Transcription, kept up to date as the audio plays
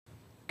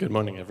Good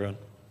morning, everyone.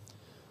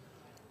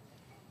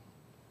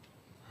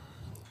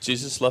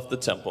 Jesus left the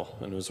temple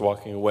and was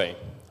walking away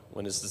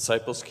when his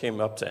disciples came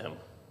up to him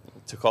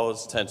to call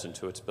his attention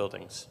to its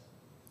buildings.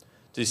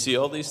 "Do you see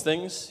all these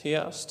things?" he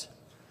asked.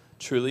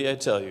 "Truly I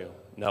tell you,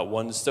 not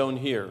one stone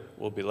here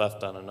will be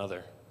left on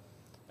another.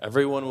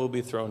 Everyone will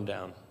be thrown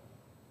down."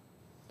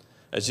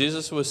 As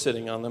Jesus was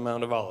sitting on the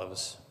Mount of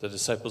Olives, the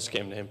disciples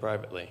came to him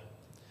privately.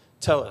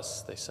 "Tell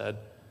us," they said,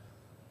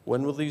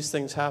 "when will these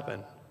things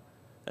happen?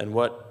 And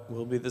what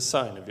will be the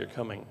sign of your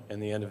coming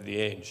and the end of the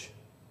age?"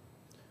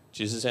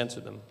 Jesus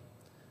answered them,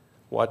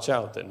 "Watch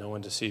out that no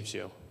one deceives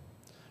you.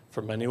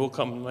 For many will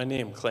come in my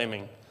name,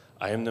 claiming,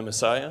 'I am the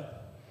Messiah,'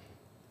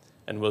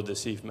 and will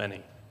deceive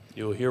many.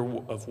 You will hear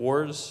of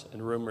wars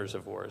and rumors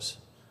of wars,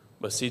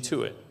 but see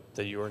to it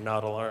that you are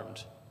not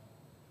alarmed.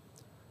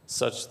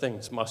 Such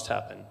things must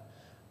happen,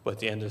 but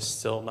the end is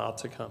still not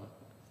to come.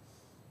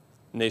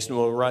 Nation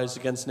will rise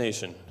against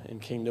nation,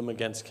 and kingdom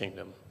against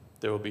kingdom.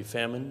 There will be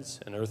famines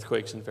and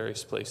earthquakes in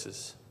various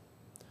places.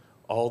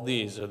 All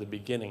these are the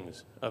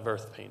beginnings of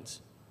earth pains.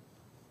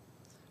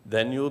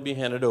 Then you will be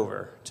handed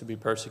over to be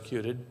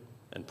persecuted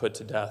and put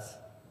to death,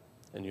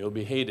 and you will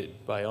be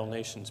hated by all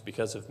nations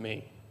because of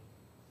me.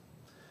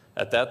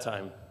 At that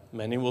time,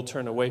 many will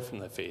turn away from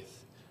the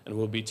faith and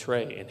will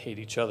betray and hate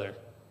each other,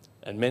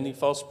 and many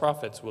false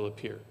prophets will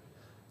appear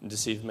and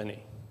deceive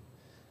many.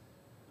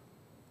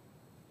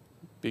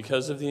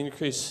 Because of the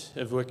increase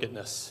of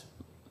wickedness,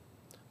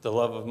 the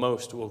love of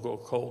most will grow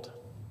cold.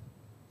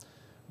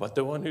 But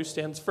the one who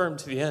stands firm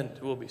to the end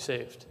will be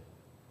saved.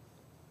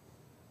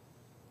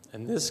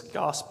 And this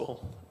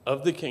gospel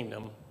of the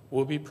kingdom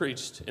will be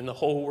preached in the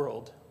whole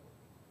world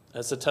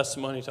as a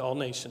testimony to all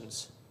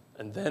nations,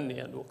 and then the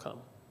end will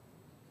come."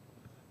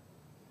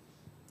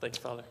 Thanks,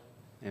 Father.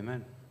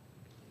 Amen.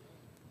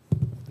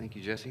 Thank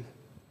you, Jesse.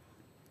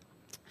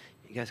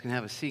 You guys can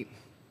have a seat.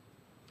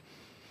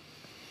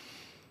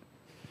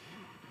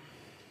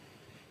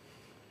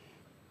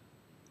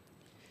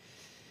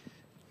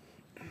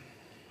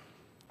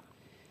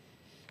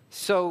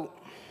 So,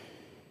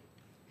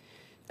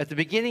 at the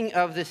beginning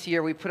of this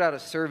year, we put out a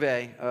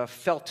survey, a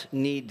felt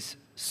needs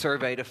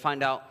survey, to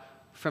find out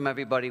from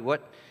everybody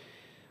what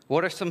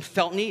are some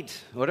felt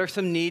needs? What are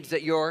some needs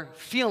that you're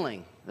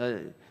feeling?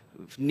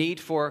 Need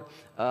for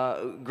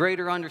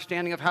greater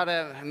understanding of how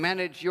to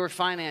manage your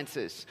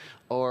finances,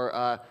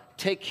 or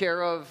take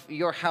care of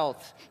your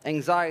health,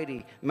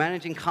 anxiety,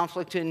 managing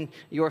conflict in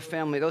your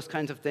family, those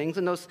kinds of things.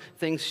 And those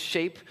things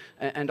shape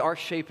and are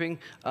shaping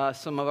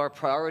some of our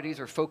priorities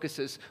or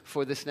focuses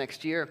for this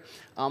next year.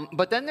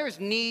 But then there's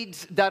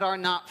needs that are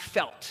not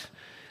felt.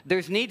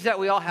 There's needs that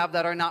we all have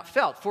that are not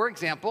felt. For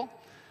example,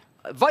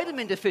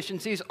 vitamin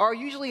deficiencies are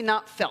usually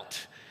not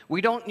felt.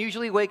 We don't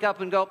usually wake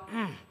up and go,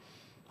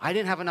 I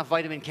didn't have enough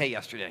vitamin K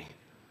yesterday.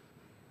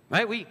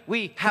 Right?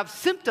 We have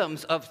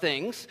symptoms of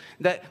things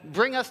that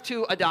bring us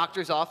to a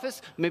doctor's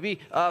office,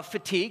 maybe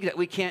fatigue that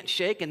we can't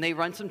shake, and they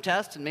run some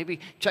tests and maybe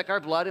check our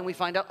blood, and we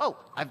find out, oh,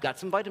 I've got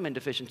some vitamin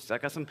deficiencies,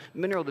 I've got some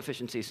mineral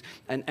deficiencies,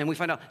 and we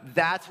find out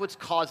that's what's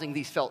causing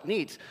these felt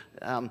needs.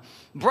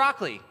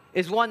 Broccoli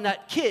is one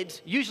that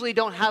kids usually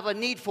don't have a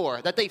need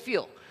for, that they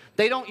feel.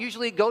 They don't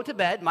usually go to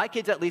bed, my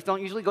kids at least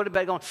don't usually go to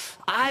bed going,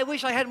 I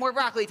wish I had more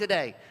broccoli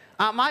today.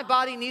 My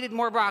body needed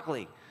more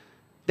broccoli.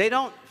 They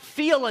don't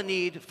feel a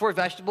need for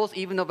vegetables,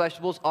 even though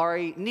vegetables are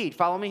a need.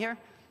 Follow me here?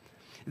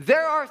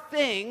 There are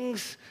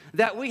things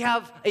that we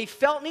have a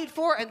felt need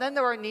for, and then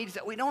there are needs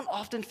that we don't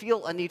often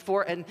feel a need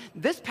for. And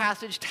this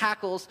passage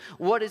tackles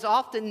what is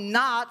often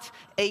not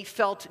a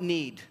felt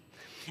need.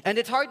 And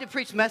it's hard to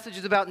preach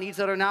messages about needs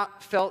that are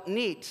not felt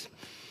needs.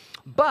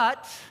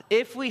 But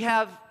if we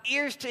have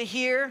ears to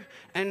hear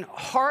and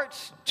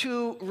hearts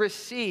to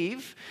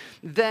receive,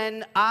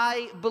 then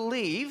I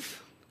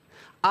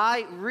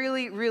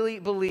really, really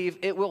believe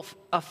it will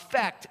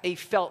affect a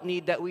felt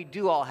need that we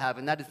do all have,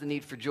 and that is the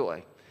need for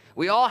joy.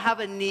 We all have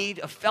a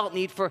felt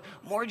need for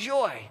more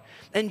joy.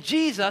 And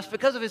Jesus,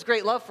 because of his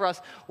great love for us,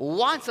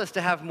 wants us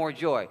to have more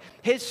joy.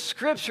 His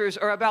scriptures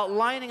are about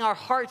lining our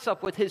hearts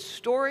up with his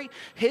story,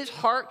 his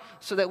heart,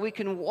 so that we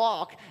can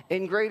walk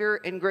in greater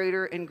and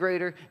greater and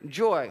greater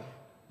joy.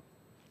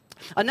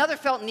 Another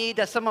felt need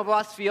that some of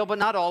us feel, but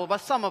not all of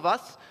us, some of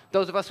us,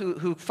 those of us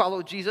who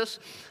follow Jesus,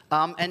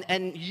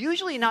 and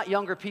usually not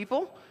younger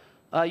people,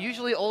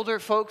 usually older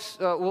folks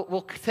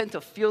will tend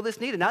to feel this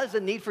need, and that is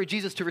the need for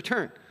Jesus to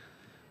return,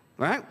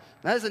 right?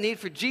 That is the need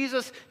for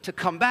Jesus to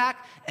come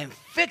back and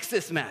fix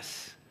this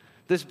mess,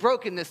 this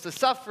brokenness, the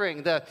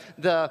suffering,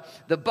 the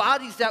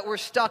bodies that we're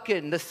stuck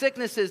in, the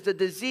sicknesses, the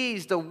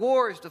disease, the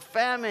wars, the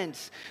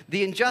famines,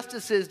 the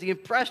injustices, the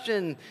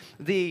oppression,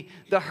 the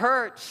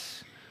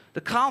hurts, the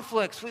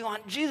conflicts. We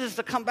want Jesus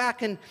to come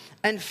back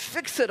and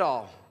fix it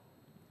all.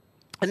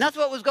 And that's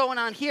what was going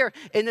on here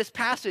in this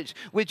passage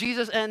with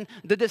Jesus and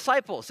the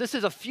disciples. This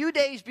is a few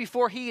days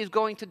before he is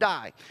going to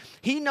die.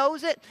 He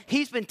knows it.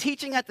 He's been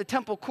teaching at the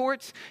temple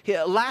courts.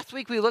 Last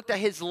week we looked at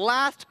his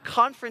last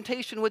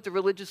confrontation with the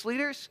religious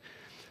leaders.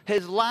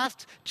 his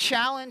last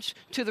challenge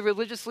to the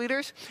religious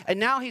leaders. And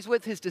now he's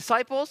with his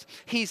disciples.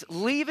 He's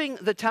leaving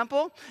the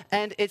temple.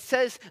 And it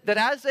says that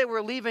as they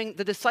were leaving,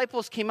 the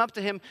disciples came up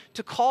to him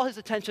to call his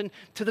attention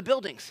to the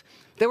buildings.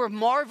 They were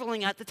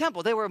marveling at the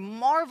temple. They were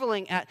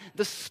marveling at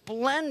the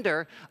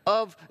splendor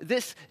of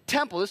this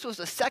temple. This was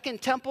the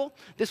second temple.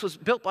 This was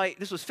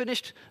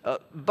finished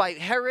by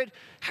Herod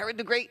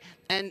the Great,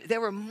 and they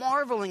were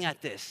marveling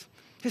at this.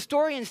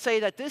 Historians say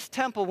that this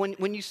temple,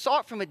 when you saw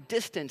it from a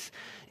distance,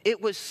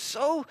 it was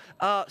so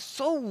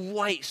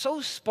white, so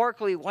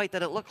sparkly white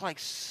that it looked like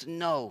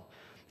snow.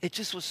 It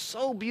just was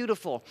so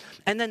beautiful.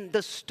 And then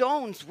the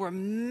stones were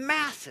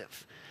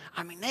massive.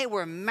 I mean, they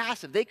were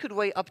massive. They could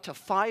weigh up to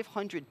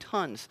 500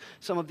 tons,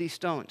 some of these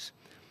stones.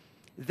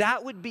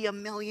 That would be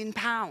 1 million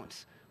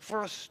pounds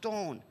for a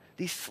stone.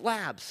 These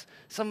slabs,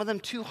 some of them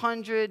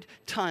 200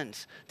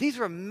 tons. These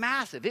were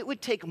massive. It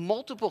would take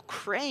multiple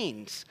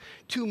cranes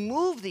to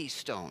move these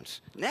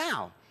stones.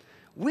 Now,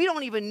 we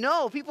don't even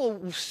know.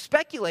 People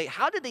speculate,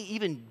 how did they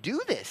even do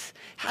this?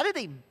 How did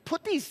they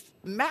put these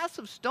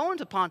massive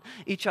stones upon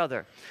each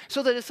other?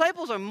 So the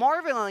disciples are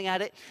marveling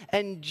at it,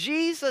 and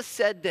Jesus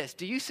said this.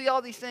 Do you see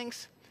all these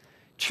things?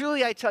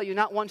 Truly, I tell you,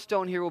 not one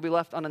stone here will be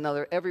left on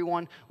another.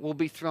 Everyone will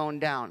be thrown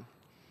down.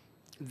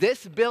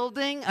 This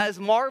building, as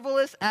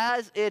marvelous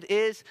as it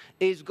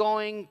is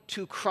going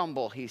to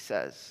crumble, he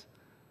says.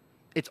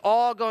 It's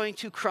all going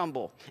to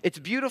crumble. It's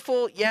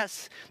beautiful,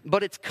 yes,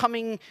 but it's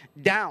coming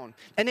down.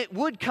 And it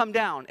would come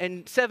down.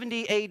 In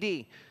 70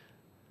 AD,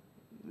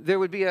 there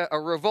would be a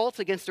revolt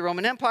against the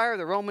Roman Empire.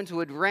 The Romans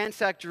would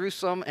ransack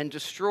Jerusalem and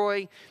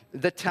destroy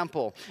the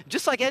temple.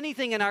 Just like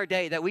anything in our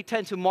day that we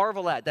tend to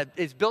marvel at, that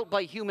is built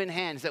by human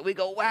hands, that we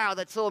go, wow,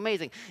 that's so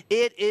amazing.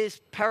 It is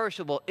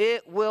perishable.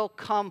 It will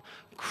come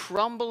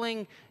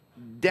crumbling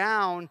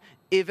down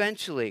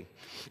eventually.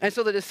 And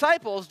so the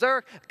disciples,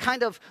 they're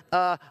kind of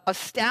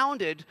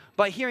astounded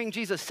by hearing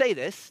Jesus say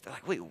this. They're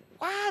like, wait,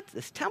 what?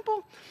 This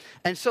temple?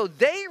 And so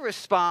they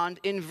respond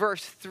in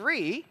verse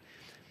 3.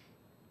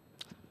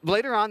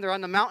 Later on, they're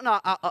on the Mount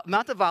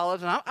of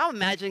Olives, and I'm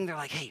imagining they're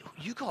like, hey,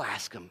 you go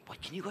ask him.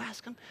 What, can you go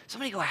ask him?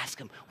 Somebody go ask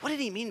him. What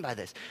did he mean by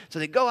this? So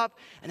they go up,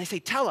 and they say,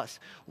 tell us,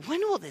 when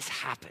will this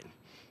happen?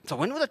 So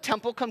when will the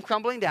temple come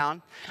crumbling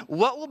down?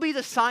 What will be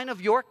the sign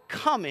of your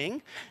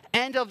coming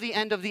and of the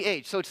end of the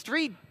age? So it's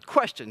 3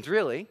 questions,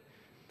 really.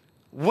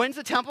 When's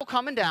the temple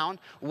coming down?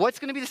 What's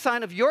going to be the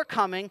sign of your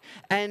coming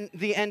and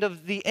the end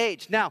of the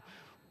age? Now,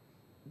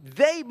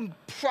 they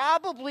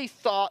probably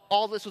thought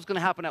all this was going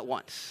to happen at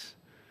once.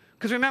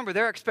 Because remember,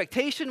 their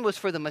expectation was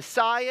for the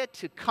Messiah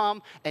to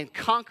come and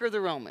conquer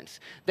the Romans.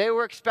 They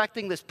were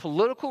expecting this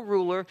political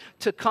ruler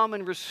to come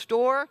and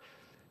restore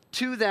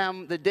to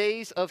them the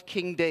days of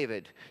King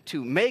David,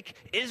 to make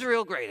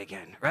Israel great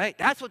again, right?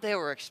 That's what they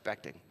were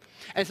expecting.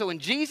 And so when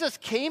Jesus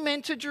came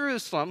into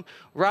Jerusalem,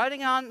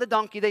 riding on the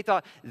donkey, they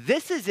thought,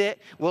 this is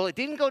it. Well, it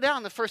didn't go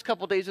down the first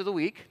couple days of the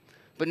week.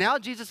 But now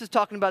Jesus is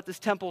talking about this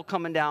temple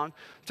coming down.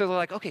 So they're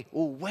like, okay,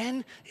 well,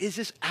 when is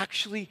this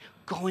actually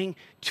going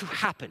to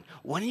happen?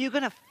 When are you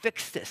going to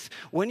fix this?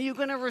 When are you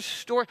going to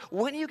restore?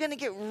 When are you going to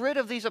get rid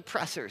of these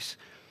oppressors?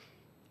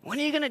 When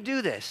are you going to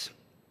do this?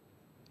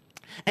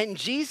 And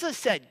Jesus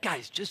said,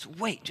 guys, just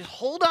wait. Just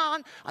hold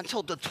on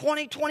until the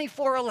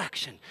 2024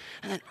 election.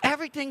 And then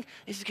everything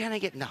is going to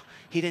get... No,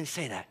 he didn't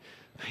say that.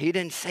 He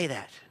didn't say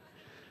that.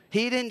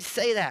 He didn't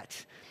say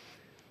that.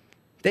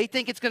 They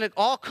think it's going to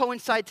all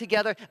coincide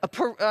together.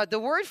 The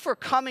word for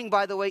coming,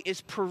 by the way,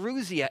 is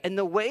parousia. And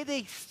the way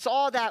they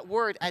saw that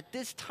word at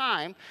this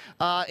time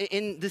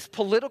in this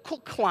political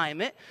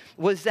climate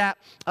was that,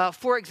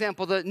 for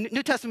example, the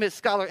New Testament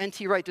scholar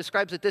N.T. Wright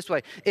describes it this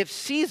way. If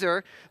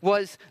Caesar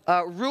was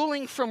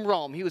ruling from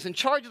Rome, he was in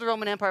charge of the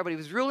Roman Empire, but he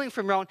was ruling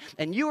from Rome,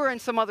 and you were in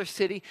some other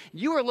city,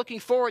 you were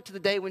looking forward to the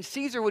day when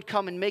Caesar would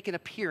come and make an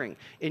appearing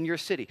in your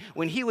city,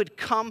 when he would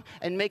come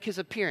and make his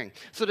appearing.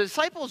 So the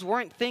disciples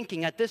weren't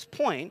thinking at this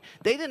point,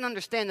 they didn't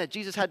understand that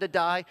Jesus had to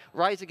die,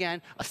 rise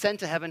again, ascend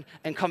to heaven,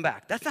 and come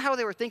back. That's not how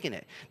they were thinking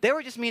it. They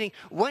were just meaning,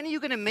 when are you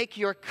going to make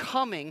your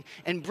coming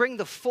and bring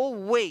the full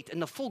weight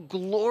and the full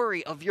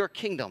glory of your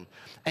kingdom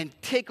and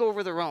take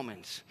over the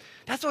Romans?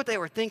 That's what they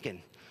were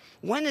thinking.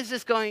 When is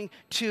this going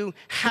to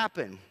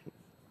happen?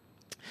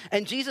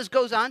 And Jesus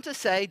goes on to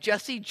say,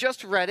 Jesse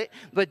just read it,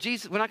 but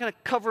Jesus, we're not going to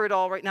cover it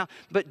all right now,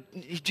 but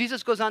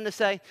Jesus goes on to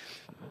say,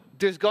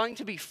 there's going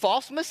to be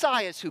false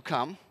messiahs who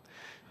come,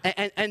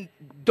 and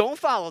don't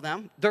follow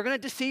them. They're going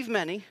to deceive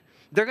many.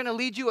 They're going to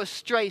lead you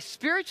astray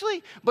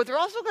spiritually, but they're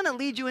also going to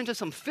lead you into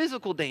some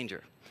physical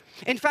danger.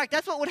 In fact,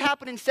 that's what would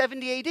happen in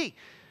 70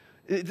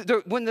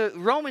 AD. When the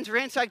Romans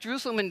ransacked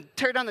Jerusalem and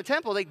tear down the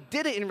temple, they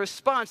did it in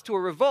response to a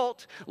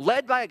revolt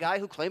led by a guy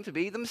who claimed to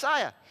be the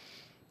Messiah.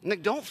 And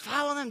like, don't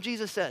follow them,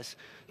 Jesus says.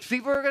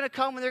 People are going to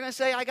come and they're going to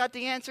say, I got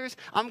the answers.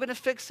 I'm going to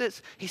fix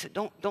this. He said,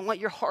 don't let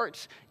your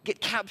hearts get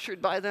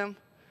captured by them.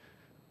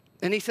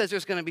 And he says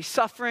there's going to be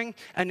suffering,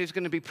 and there's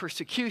going to be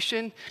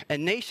persecution,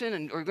 and nation,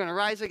 and we're going to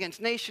rise against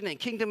nation and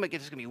kingdom.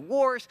 There's going to be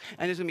wars,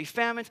 and there's going to be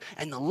famines,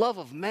 and the love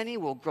of many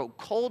will grow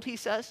cold, he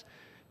says.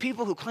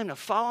 People who claim to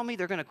follow me,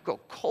 they're going to grow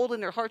cold in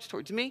their hearts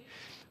towards me.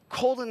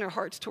 cold in their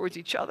hearts towards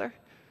each other.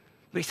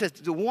 But he says,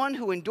 the one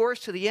who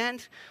endures to the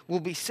end will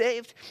be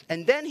saved.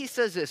 And then he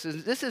says this,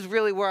 and this is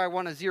really where I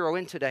want to zero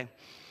in today.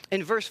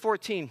 In verse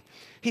 14,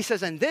 he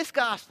says, and this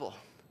gospel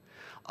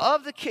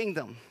of the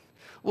kingdom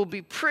will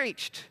be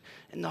preached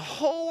in the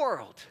whole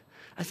world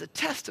as a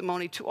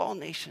testimony to all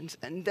nations,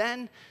 and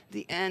then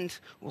the end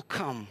will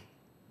come.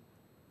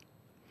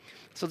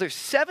 So there's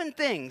 7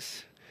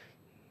 things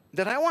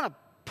that I want to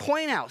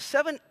point out,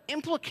 7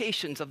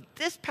 implications of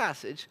this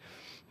passage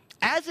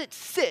as it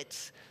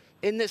sits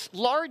in this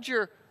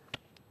larger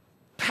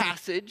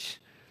passage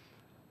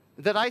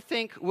that I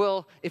think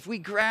will, if we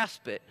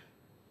grasp it,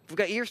 if we've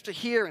got ears to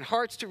hear and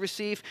hearts to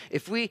receive,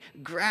 if we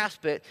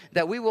grasp it,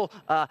 that we will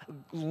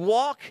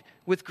walk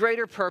with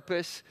greater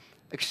purpose,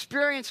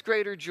 experience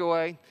greater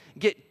joy,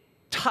 get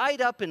tied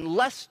up in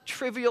less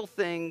trivial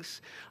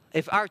things.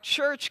 If our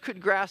church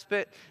could grasp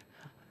it,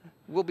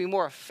 we'll be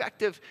more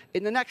effective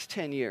in the next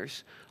 10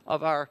 years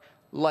of our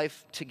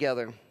life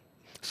together.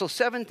 So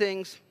 7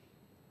 things.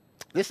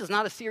 This is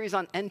not a series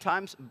on end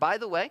times, by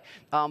the way,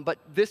 but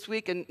this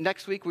week and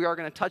next week we are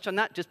going to touch on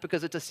that just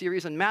because it's a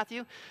series in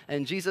Matthew.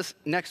 And Jesus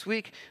next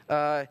week,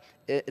 the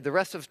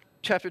rest of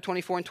chapter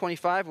 24 and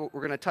 25, we're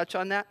going to touch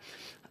on that.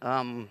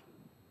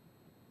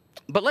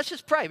 But let's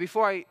just pray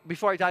before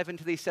I dive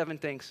into these 7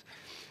 things.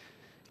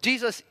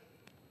 Jesus,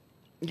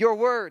 your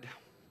word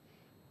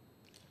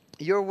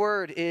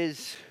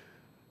is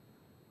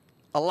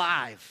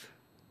alive.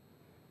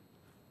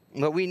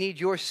 But we need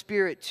your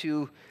Spirit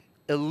to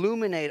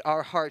illuminate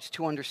our hearts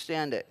to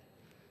understand it.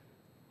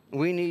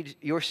 We need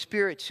your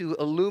Spirit to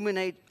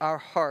illuminate our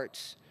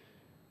hearts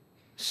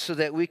so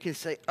that we can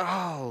say,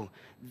 oh,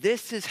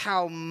 this is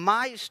how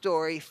my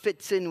story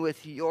fits in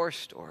with your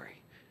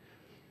story.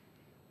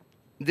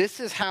 This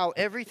is how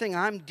everything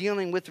I'm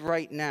dealing with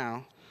right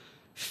now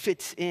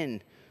fits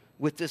in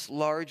with this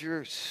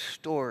larger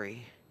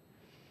story.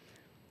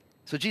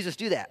 So Jesus,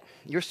 do that.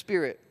 Your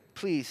Spirit,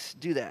 please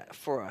do that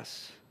for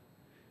us.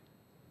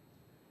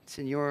 It's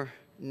in your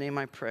name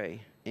I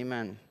pray.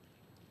 Amen.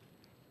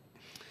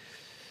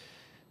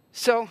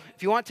 So,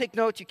 if you want to take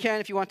notes, you can.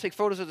 If you want to take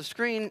photos of the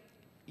screen,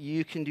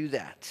 you can do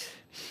that.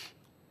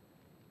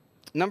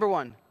 Number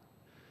 1,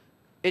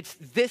 it's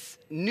this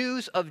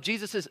news of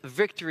Jesus'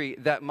 victory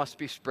that must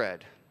be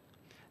spread.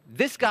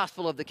 This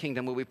gospel of the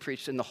kingdom will be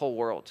preached in the whole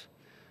world.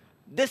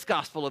 This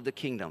gospel of the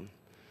kingdom.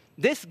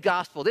 This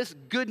gospel, this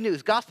good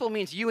news. Gospel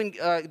means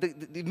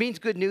it means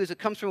good news. It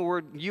comes from the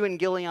word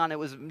euangelion. It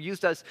was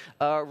used as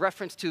a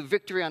reference to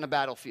victory on a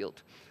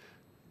battlefield.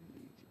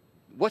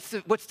 What's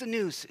the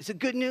news? Is it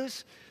good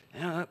news?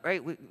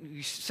 Right?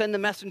 You send the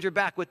messenger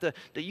back with the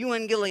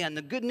euangelion,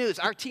 the good news.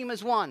 Our team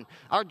has won.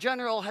 Our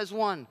general has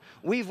won.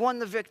 We've won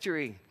the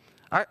victory.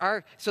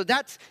 So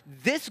that's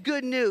this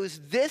good news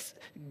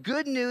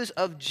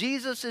of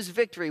Jesus'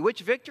 victory.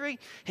 Which victory?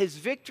 His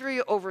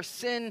victory over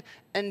sin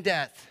and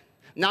death.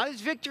 Not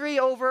his victory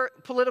over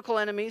political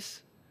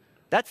enemies.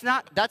 That's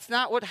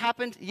not what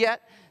happened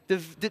yet.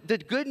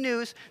 The good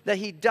news that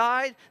he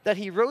died, that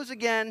he rose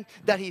again,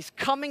 that he's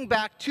coming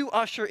back to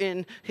usher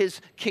in his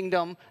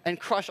kingdom and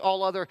crush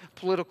all other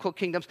political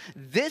kingdoms.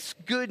 This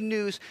good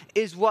news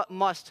is what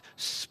must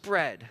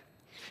spread.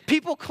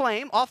 People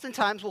claim,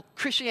 oftentimes, well,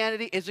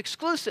 Christianity is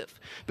exclusive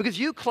because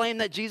you claim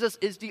that Jesus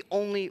is the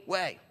only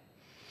way.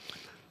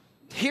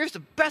 Here's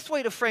the best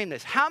way to frame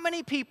this. How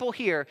many people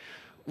here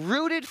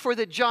rooted for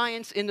the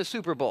Giants in the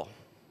Super Bowl?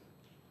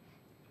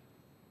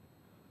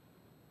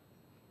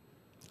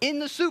 In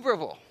the Super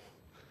Bowl.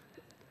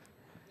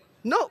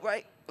 No,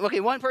 right? Okay,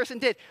 one person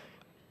did.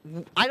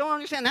 I don't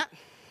understand that.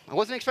 I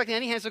wasn't expecting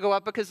any hands to go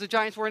up because the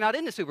Giants were not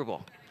in the Super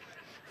Bowl.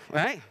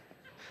 Right?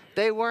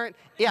 They weren't,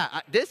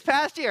 this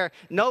past year,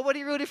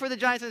 nobody rooted for the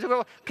Giants in the Super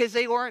Bowl because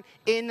they weren't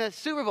in the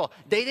Super Bowl.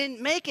 They didn't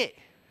make it.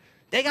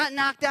 They got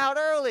knocked out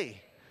early.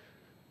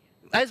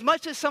 As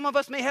much as some of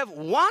us may have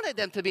wanted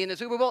them to be in the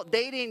Super Bowl,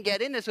 they didn't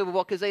get in the Super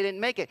Bowl because they didn't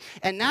make it.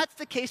 And that's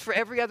the case for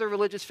every other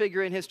religious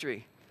figure in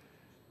history.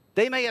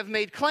 They may have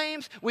made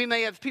claims.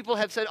 People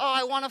have said, oh,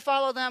 I want to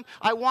follow them.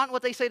 I want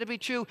what they say to be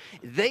true.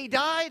 They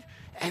died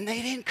and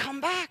they didn't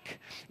come back.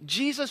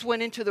 Jesus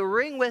went into the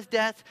ring with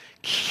death,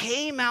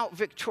 came out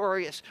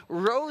victorious,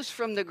 rose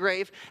from the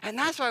grave. And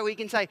that's why we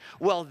can say,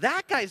 well,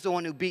 that guy's the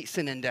one who beat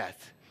sin and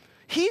death.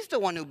 He's the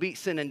one who beat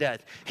sin and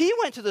death. He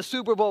went to the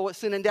Super Bowl with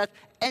sin and death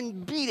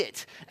and beat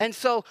it. And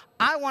so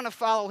I want to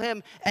follow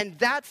him. And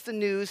that's the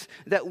news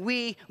that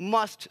we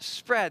must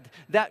spread.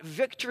 That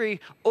victory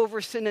over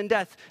sin and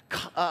death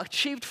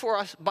achieved for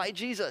us by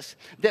Jesus,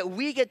 that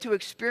we get to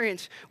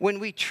experience when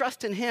we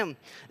trust in him.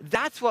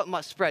 That's what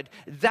must spread.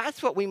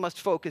 That's what we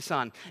must focus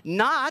on.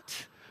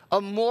 Not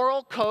a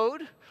moral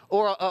code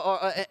or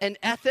an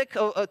ethic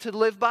to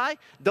live by.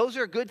 Those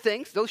are good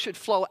things. Those should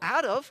flow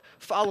out of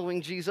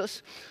following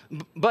Jesus.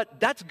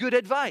 But that's good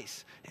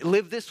advice.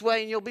 Live this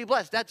way and you'll be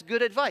blessed. That's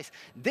good advice.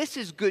 This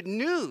is good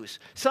news,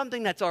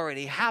 something that's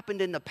already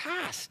happened in the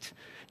past.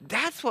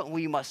 That's what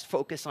we must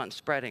focus on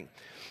spreading.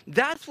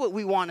 That's what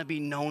we want to be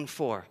known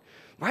for.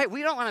 Right?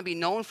 We don't want to be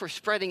known for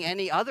spreading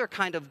any other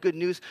kind of good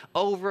news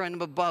over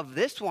and above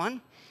this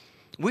one.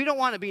 We don't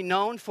want to be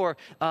known for,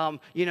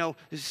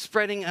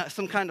 spreading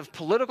some kind of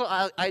political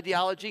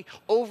ideology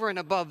over and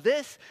above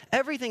this.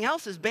 Everything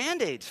else is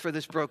Band-Aids for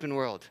this broken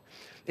world.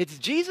 It's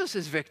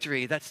Jesus'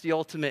 victory that's the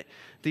ultimate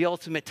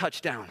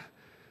touchdown,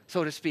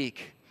 so to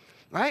speak,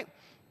 right?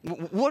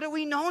 What are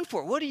we known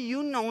for? What are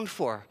you known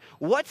for?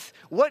 What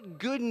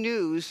good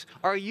news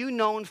are you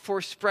known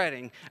for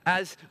spreading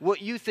as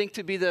what you think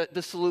to be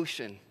the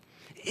solution?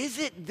 Is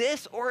it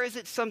this or is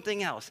it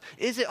something else?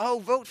 Is it,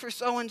 vote for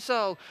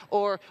so-and-so,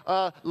 or,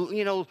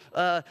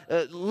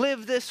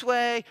 live this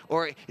way,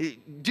 or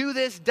do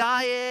this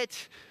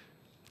diet?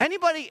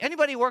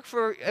 Anybody work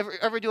for,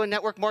 ever do a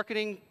network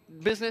marketing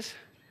business?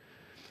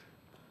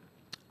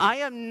 I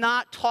am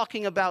not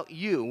talking about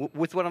you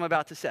with what I'm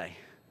about to say.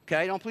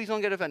 Okay, please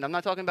don't get offended. I'm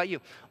not talking about you.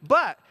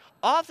 But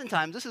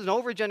oftentimes, this is an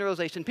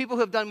overgeneralization. People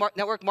who have done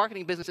network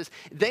marketing businesses,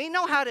 they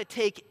know how to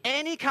take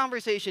any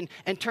conversation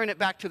and turn it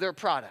back to their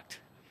product,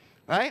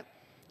 right?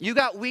 You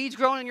got weeds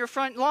growing in your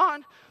front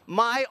lawn?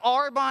 My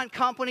Arbonne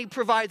company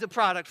provides a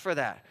product for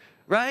that,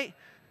 right?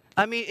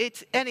 I mean,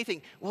 it's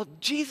anything. Well,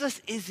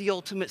 Jesus is the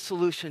ultimate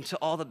solution to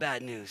all the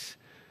bad news.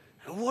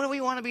 What do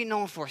we want to be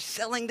known for?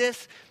 Selling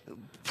this,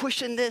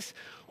 pushing this,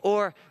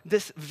 or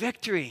this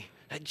victory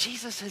that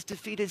Jesus has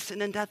defeated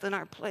sin and death in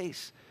our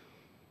place?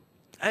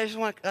 I just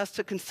want us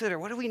to consider,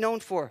 what are we known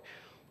for?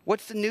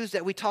 What's the news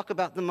that we talk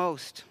about the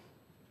most?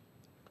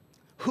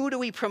 Who do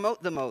we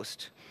promote the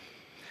most?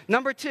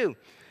 Number 2,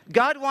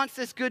 God wants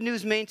this good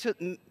news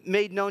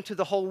made known to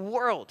the whole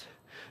world.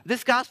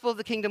 This gospel of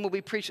the kingdom will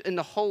be preached in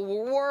the whole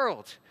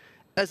world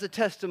as a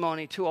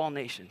testimony to all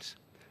nations.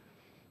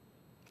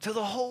 To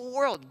the whole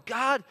world.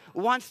 God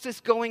wants this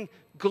going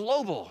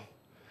global.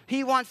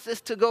 He wants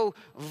this to go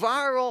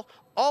viral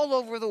all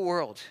over the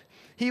world.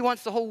 He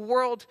wants the whole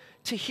world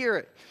to hear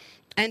it.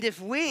 And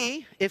if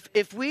we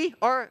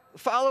are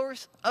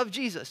followers of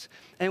Jesus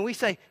and we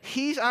say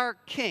he's our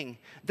king,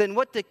 then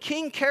what the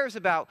king cares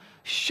about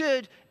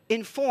should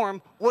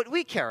inform what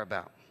we care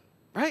about,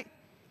 right?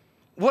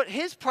 What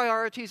his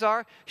priorities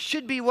are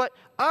should be what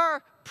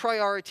our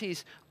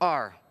priorities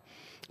are.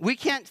 We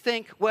can't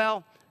think,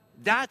 well,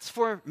 that's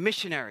for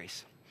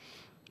missionaries.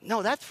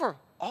 No, that's for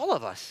all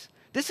of us.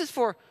 This is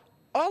for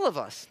all of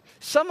us.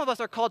 Some of us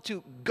are called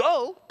to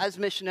go as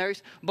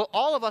missionaries, but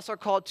all of us are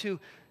called to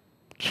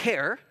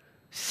care,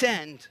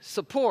 send,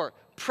 support,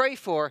 pray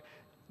for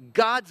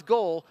God's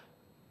goal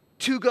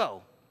to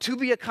go, to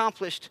be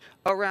accomplished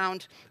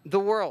around the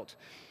world.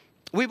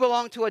 We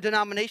belong to a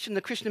denomination,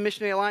 the Christian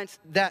Missionary Alliance,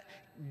 that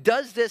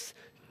does this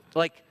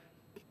like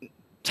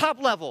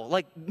top level,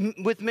 like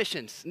with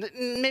missions.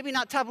 Maybe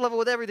not top level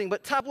with everything,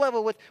 but top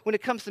level when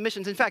it comes to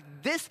missions. In fact,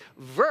 this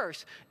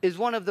verse is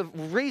one of the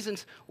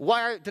reasons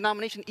why our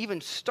denomination even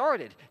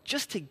started,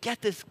 just to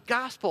get this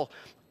gospel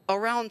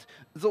around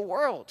the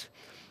world.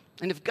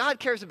 And if God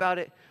cares about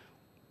it,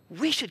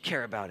 we should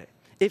care about it.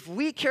 If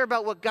we care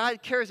about what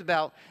God cares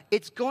about,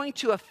 it's going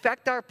to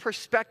affect our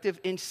perspective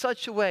in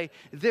such a way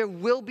there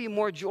will be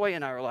more joy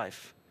in our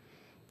life.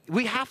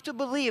 We have to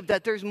believe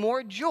that there's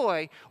more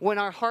joy when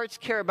our hearts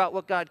care about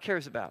what God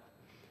cares about.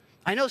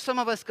 I know some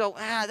of us go,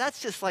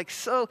 that's just like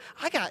so,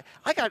 I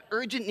got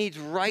urgent needs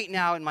right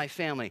now in my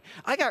family.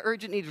 I got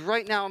urgent needs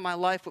right now in my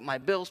life with my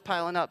bills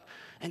piling up.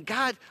 And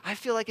God, I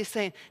feel like is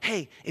saying,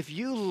 hey, if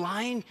you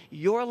line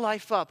your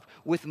life up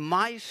with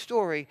my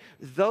story,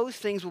 those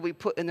things will be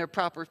put in their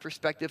proper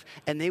perspective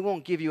and they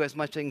won't give you as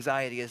much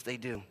anxiety as they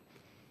do.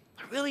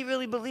 I really,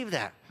 really believe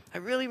that. I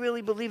really,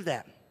 really believe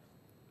that.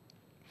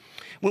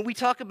 When we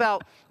talk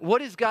about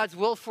what is God's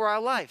will for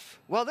our life,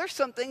 well, there's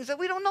some things that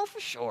we don't know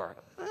for sure.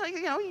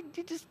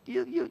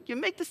 You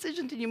make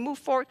decisions and you move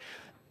forward.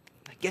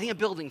 Getting a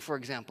building, for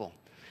example.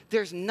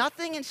 There's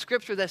nothing in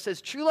Scripture that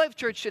says True Life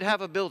Church should have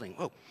a building.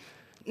 Whoa.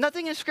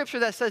 Nothing in Scripture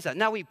that says that.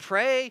 Now we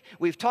pray,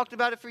 we've talked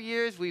about it for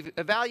years, we've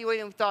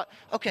evaluated and thought,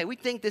 okay, we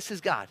think this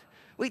is God.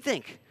 We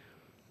think.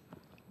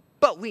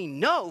 But we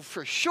know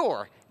for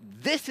sure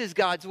this is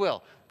God's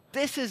will.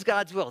 This is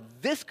God's will.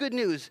 This good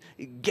news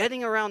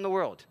getting around the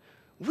world.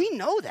 We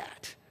know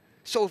that.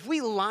 So if we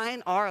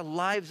line our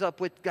lives up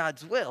with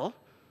God's will,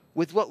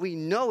 with what we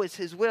know is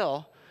his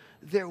will,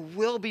 there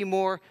will be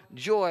more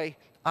joy,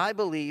 I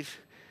believe,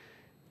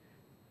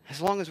 as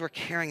long as we're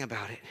caring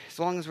about it. As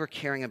long as we're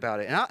caring about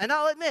it. And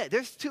I'll admit,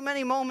 there's too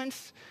many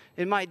moments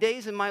in my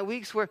days and my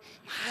weeks where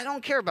I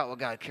don't care about what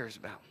God cares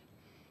about.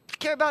 I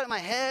care about it in my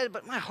head,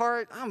 but my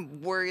heart,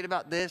 I'm worried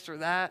about this or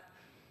that.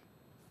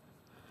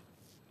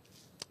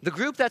 The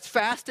group that's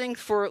fasting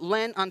for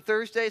Lent on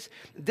Thursdays,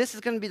 this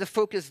is going to be the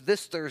focus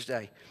this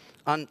Thursday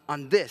on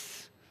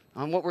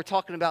what we're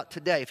talking about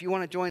today. If you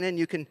want to join in,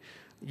 you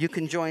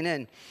can join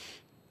in.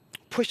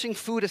 Pushing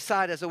food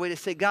aside as a way to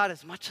say, God,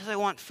 as much as I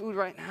want food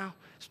right now,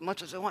 as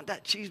much as I want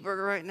that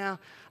cheeseburger right now,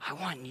 I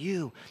want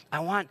you. I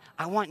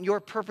want your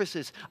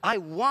purposes. I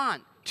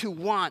want to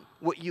want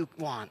what you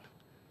want.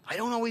 I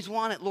don't always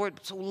want it, Lord,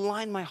 so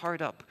line my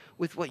heart up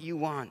with what you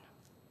want.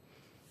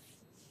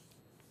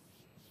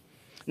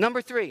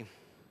 Number 3,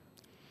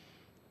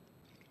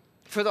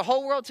 for the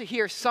whole world to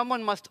hear,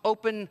 someone must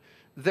open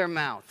their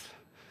mouth.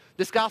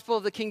 This gospel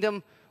of the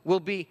kingdom will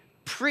be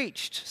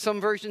preached. Some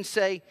versions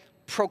say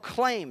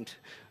proclaimed.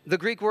 The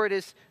Greek word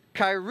is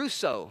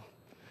kairuso.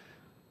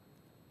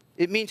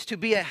 It means to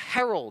be a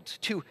herald,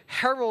 to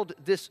herald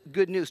this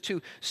good news,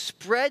 to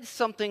spread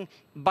something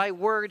by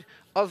word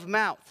of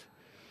mouth.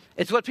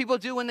 It's what people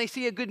do when they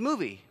see a good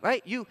movie,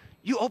 right? You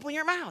open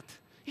your mouth.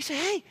 You say,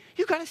 hey,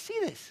 you got to see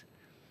this.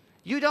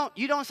 You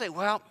don't say,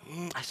 well,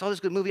 I saw this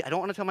good movie. I don't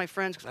want to tell my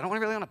friends because I don't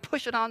really want to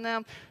push it on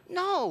them.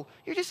 No,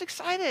 you're just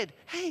excited.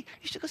 Hey,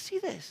 you should go see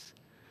this.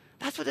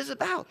 That's what it's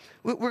about.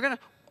 We're going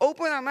to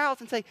open our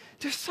mouth and say,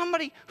 there's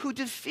somebody who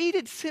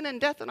defeated sin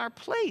and death in our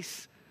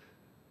place.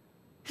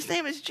 His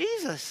name is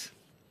Jesus.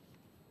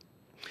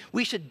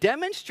 We should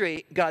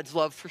demonstrate God's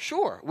love for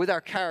sure, with our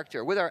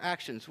character, with our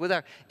actions, with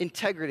our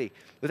integrity,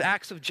 with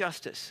acts of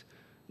justice.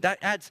 That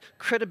adds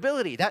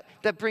credibility.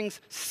 That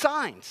brings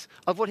signs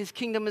of what his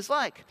kingdom is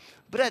like.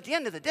 But at the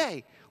end of the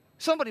day,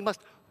 somebody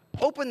must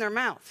open their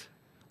mouth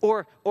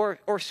or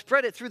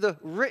spread it through the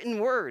written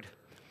word.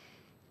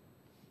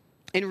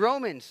 In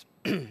Romans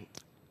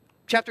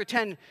chapter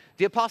 10,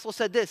 the apostle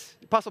said this,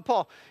 Apostle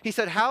Paul, he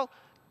said, how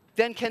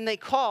then can they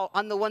call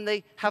on the one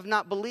they have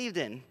not believed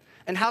in?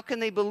 And how can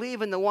they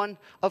believe in the one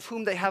of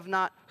whom they have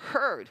not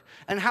heard?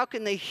 And how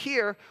can they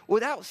hear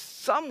without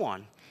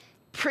someone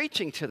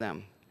preaching to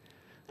them?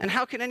 And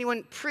how can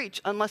anyone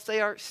preach unless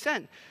they are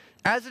sent?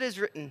 As it is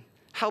written,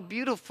 how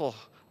beautiful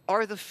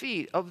are the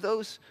feet of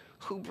those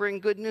who bring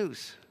good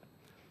news.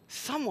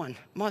 Someone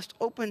must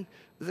open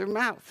their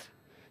mouth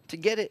to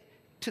get it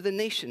to the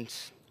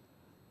nations.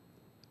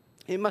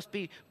 It must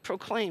be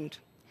proclaimed.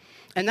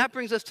 And that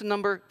brings us to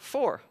number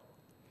 4.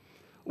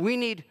 We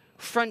need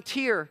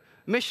frontier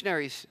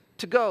missionaries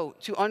to go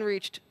to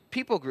unreached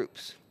people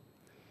groups.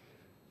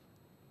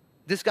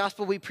 This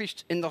gospel we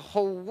preached in the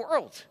whole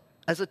world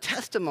as a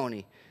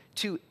testimony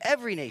to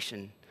every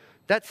nation.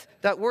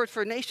 That word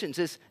for nations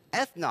is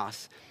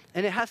ethnos,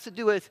 and it has to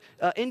do with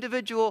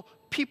individual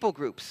people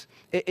groups.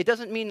 It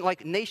doesn't mean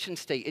like nation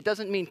state. It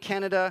doesn't mean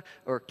Canada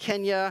or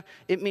Kenya.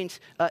 It means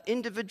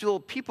individual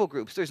people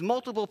groups. There's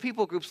multiple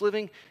people groups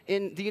living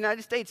in the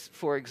United States,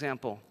 for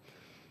example.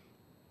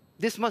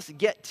 This must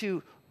get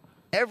to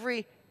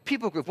every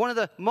people group. One of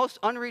the most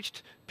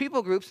unreached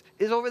people groups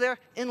is over there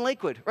in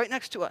Lakewood, right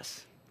next to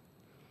us.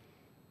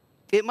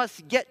 It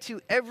must get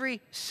to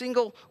every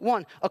single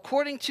one.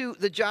 According to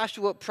the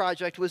Joshua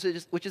Project,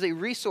 which is a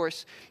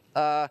resource,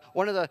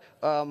 one of the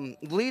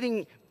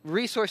leading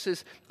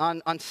resources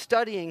on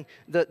studying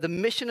the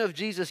mission of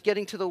Jesus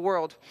getting to the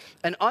world,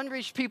 an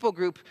unreached people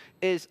group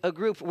is a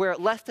group where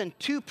less than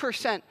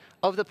 2%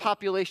 of the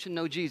population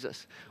know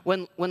Jesus.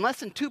 When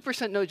less than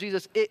 2% know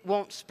Jesus, it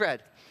won't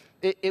spread.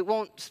 It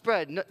won't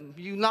spread.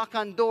 You knock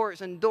on doors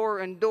and door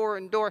and door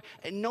and door,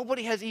 and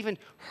nobody has even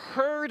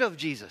heard of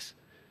Jesus.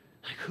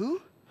 Like,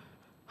 who?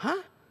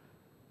 Huh?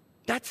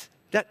 That's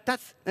an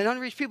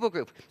unreached people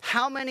group.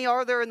 How many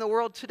are there in the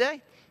world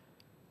today?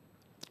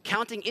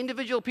 Counting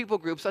individual people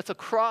groups, that's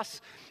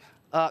across,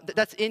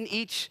 that's in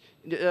each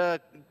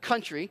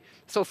country.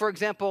 So, for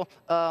example,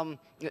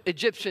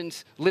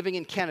 Egyptians living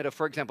in Canada,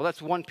 for example,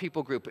 that's one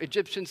people group.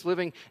 Egyptians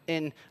living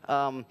in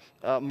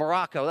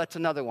Morocco, that's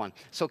another one.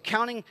 So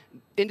counting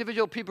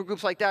individual people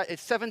groups like that,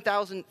 it's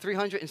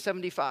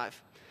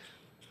 7,375,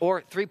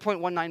 or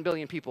 3.19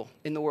 billion people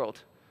in the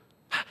world.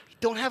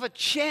 Don't have a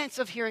chance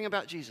of hearing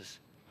about Jesus.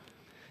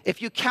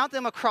 If you count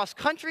them across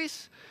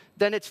countries,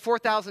 then it's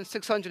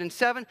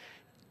 4,607,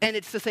 and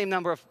it's the same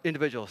number of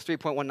individuals,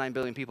 3.19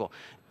 billion people.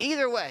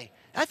 Either way,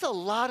 that's a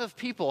lot of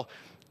people.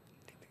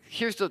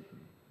 Here's the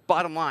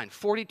bottom line.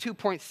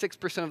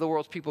 42.6% of the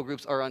world's people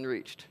groups are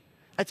unreached.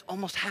 That's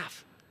almost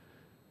half.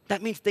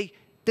 That means they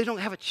don't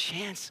have a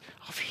chance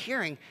of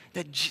hearing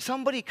that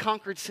somebody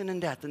conquered sin and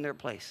death in their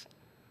place.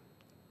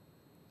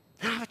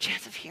 They don't have a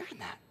chance of hearing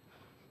that.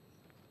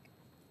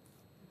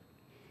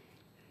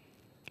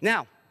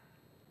 Now,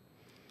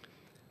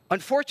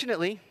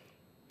 unfortunately,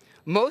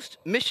 most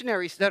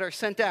missionaries that are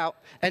sent out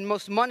and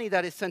most money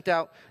that is sent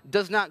out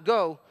does not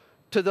go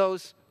to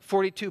those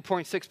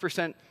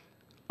 42.6%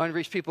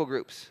 unreached people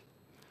groups.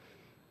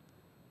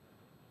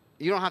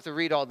 You don't have to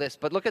read all this,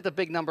 but look at the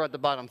big number at the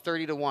bottom,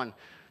 30-1.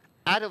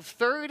 Out of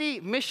 30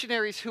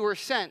 missionaries who are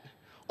sent,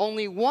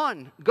 only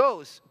 1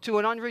 goes to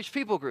an unreached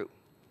people group.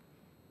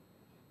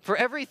 For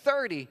every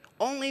 30,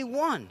 only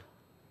 1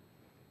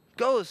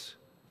 goes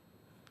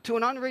to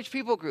an unreached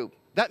people group.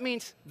 That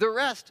means the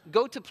rest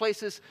go to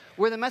places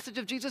where the message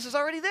of Jesus is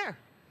already there.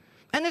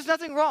 And there's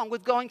nothing wrong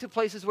with going to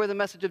places where the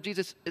message of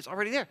Jesus is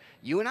already there.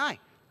 You and I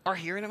are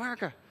here in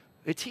America.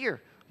 It's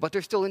here. But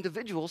there's still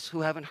individuals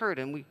who haven't heard,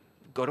 and we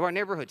go to our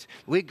neighborhoods.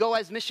 We go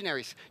as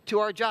missionaries to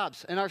our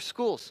jobs and our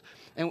schools.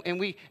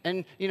 And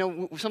you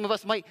know, some of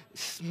us might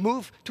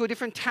move to a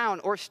different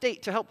town or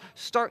state to help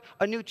start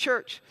a new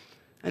church.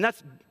 And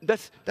that's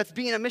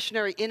being a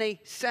missionary in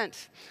a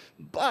sense.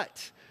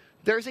 But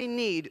there's a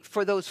need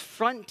for those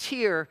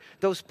frontier,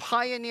 those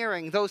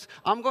pioneering, those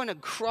I'm going to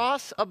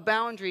cross a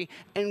boundary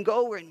and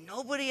go where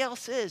nobody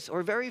else is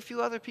or very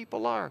few other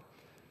people are.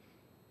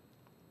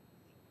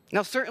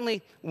 Now,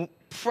 certainly,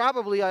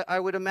 probably, I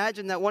would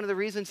imagine that one of the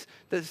reasons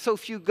that so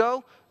few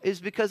go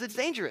is because it's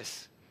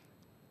dangerous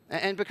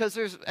and because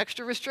there's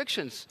extra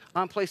restrictions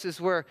on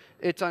places where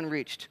it's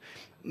unreached.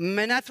 And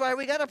that's why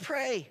we got to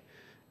pray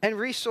and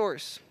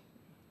resource.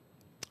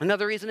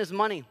 Another reason is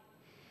money.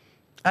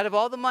 Out of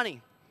all the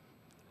money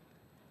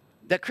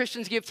that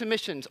Christians give to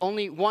missions,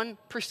 only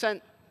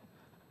 1%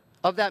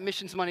 of that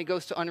missions money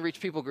goes to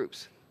unreached people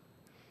groups.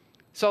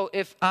 So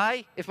if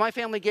my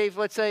family gave,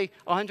 let's say,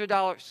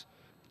 $100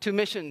 to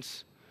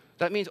missions,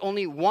 that means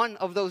only one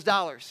of those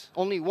dollars,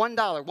 only $1,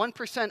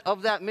 1%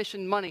 of that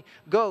mission money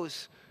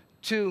goes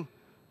to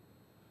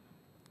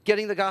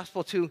getting the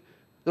gospel to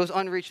those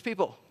unreached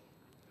people.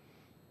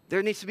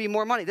 There needs to be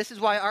more money. This is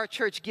why our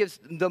church gives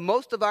the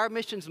most of our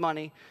missions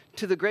money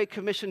to the Great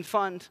Commission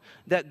Fund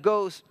that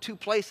goes to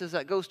places,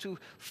 that goes to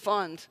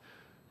fund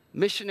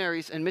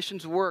missionaries and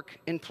missions work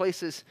in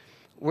places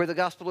where the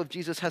gospel of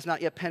Jesus has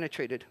not yet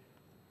penetrated.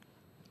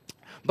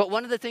 But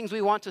one of the things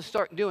we want to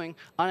start doing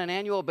on an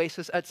annual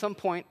basis at some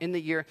point in the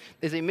year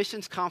is a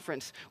missions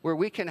conference where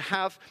we can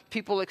have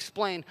people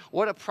explain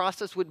what a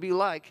process would be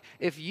like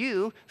if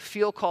you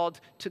feel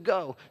called to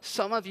go.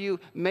 Some of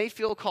you may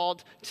feel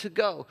called to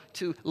go,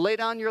 to lay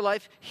down your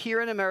life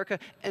here in America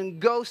and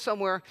go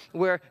somewhere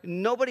where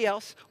nobody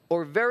else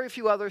or very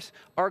few others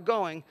are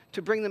going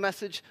to bring the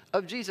message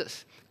of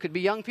Jesus. Could be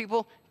young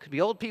people, could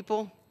be old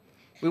people.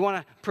 We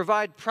want to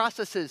provide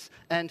processes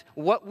and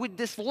what would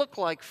this look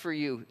like for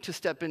you to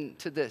step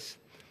into this.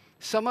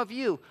 Some of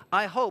you,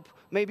 I hope,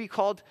 may be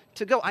called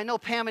to go. I know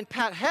Pam and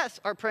Pat Hess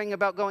are praying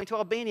about going to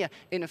Albania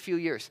in a few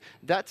years.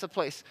 That's a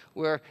place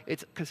where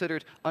it's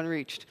considered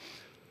unreached.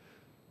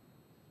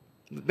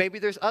 Maybe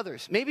there's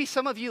others. Maybe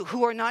some of you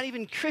who are not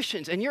even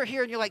Christians, and you're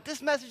here and you're like,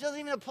 this message doesn't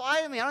even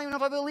apply to me. I don't even know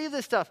if I believe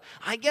this stuff.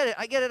 I get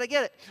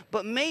it.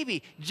 But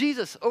maybe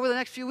Jesus, over the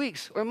next few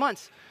weeks or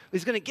months,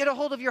 is going to get a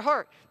hold of your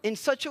heart in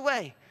such a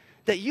way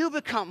that you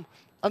become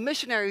a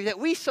missionary that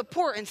we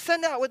support and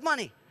send out with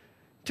money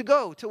to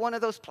go to one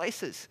of those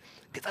places.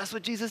 Because that's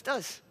what Jesus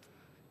does.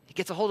 He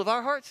gets a hold of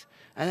our hearts,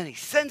 and then he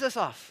sends us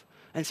off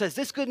and says,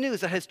 this good news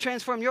that has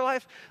transformed your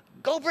life,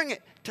 go bring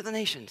it to the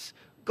nations.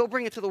 Go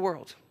bring it to the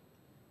world.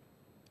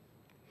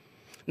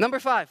 Number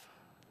 5,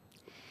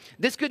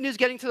 this good news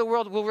getting to the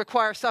world will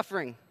require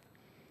suffering.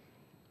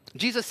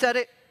 Jesus said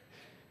it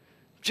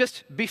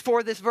just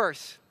before this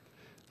verse.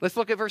 Let's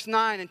look at verse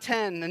 9 and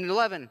 10 and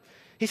 11.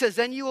 He says,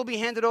 then you will be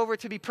handed over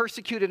to be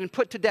persecuted and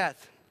put to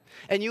death,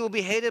 and you will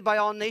be hated by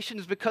all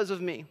nations because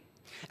of me.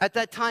 At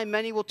that time,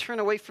 many will turn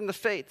away from the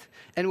faith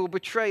and will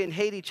betray and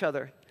hate each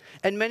other.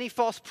 And many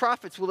false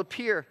prophets will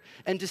appear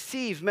and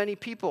deceive many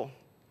people.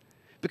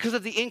 Because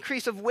of the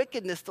increase of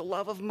wickedness, the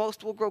love of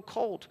most will grow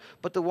cold,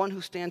 but the one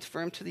who stands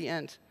firm to the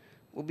end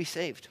will be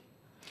saved.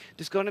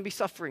 There's going to be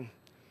suffering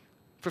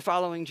for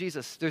following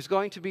Jesus. There's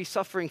going to be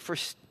suffering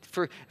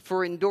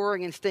for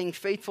enduring and staying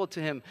faithful to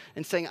him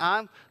and saying,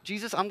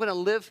 Jesus, I'm going to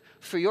live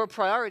for your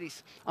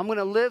priorities. I'm going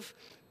to live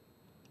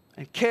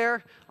and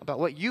care about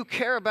what you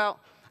care about.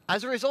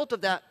 As a result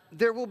of that,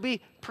 there will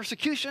be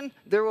persecution.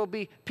 There will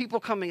be people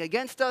coming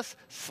against us,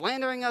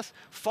 slandering us,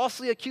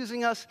 falsely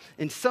accusing us,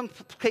 in some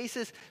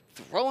cases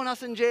throwing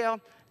us in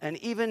jail, and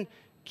even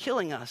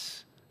killing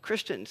us,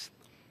 Christians.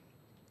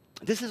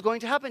 This is going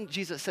to happen,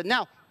 Jesus said.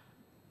 Now,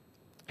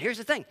 here's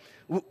the thing.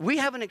 We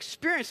haven't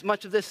experienced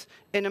much of this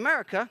in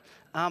America,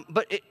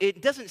 but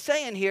it doesn't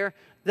say in here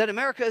that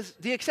America is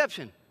the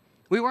exception.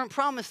 We weren't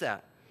promised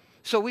that.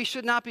 So we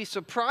should not be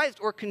surprised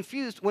or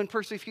confused when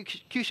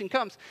persecution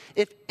comes.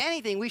 If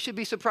anything, we should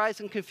be surprised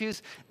and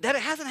confused that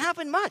it hasn't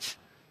happened much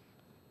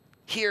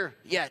here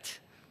yet.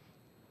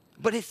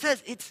 But it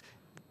says it's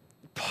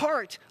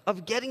part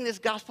of getting this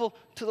gospel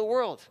to the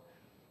world.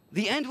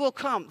 The end will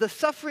come. The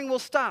suffering will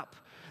stop.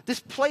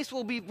 This place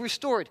will be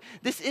restored.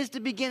 This is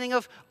the beginning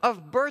of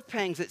birth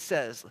pangs, it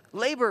says,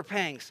 labor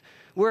pangs,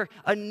 where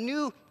a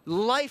new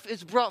life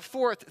is brought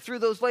forth through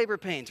those labor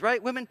pains,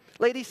 right? Women,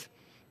 ladies,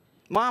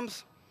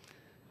 moms,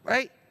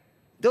 right?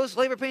 Those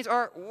labor pains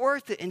are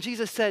worth it. And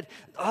Jesus said,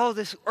 oh,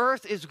 this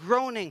earth is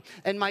groaning,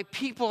 and my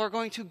people are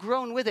going to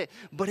groan with it.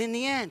 But in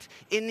the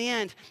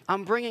end,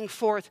 I'm bringing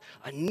forth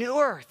a new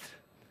earth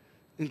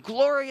in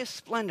glorious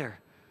splendor.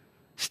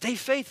 Stay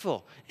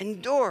faithful.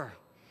 Endure,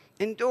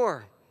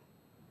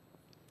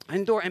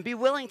 and be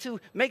willing to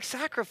make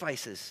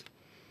sacrifices.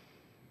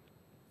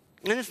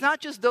 And it's not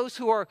just those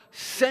who are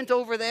sent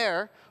over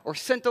there or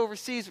sent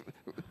overseas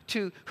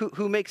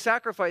who make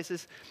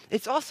sacrifices.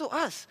 It's also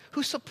us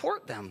who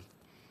support them.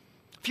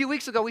 A few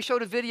weeks ago, we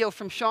showed a video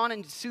from Sean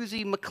and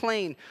Susie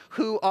McLean,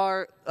 who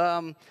are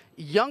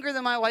younger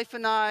than my wife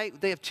and I.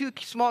 They have 2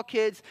 small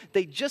kids.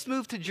 They just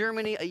moved to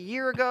Germany a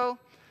year ago.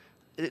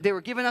 They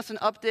were giving us an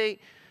update.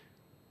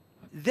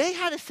 They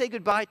had to say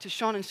goodbye to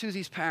Sean and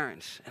Susie's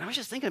parents. And I was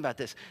just thinking about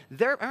this.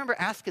 I remember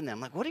asking them,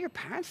 like, what do your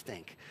parents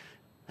think?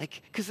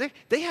 Like, because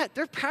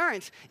their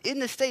parents in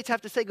the States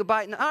have to say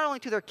goodbye not only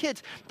to their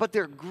kids, but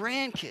their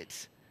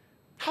grandkids.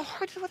 How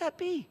hard would that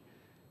be?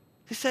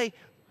 To say,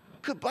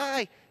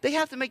 goodbye, they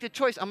have to make the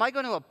choice. Am I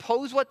going to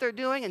oppose what they're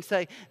doing and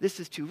say, this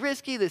is too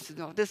risky, this is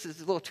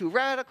a little too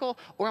radical,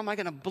 or am I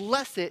going to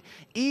bless it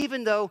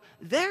even though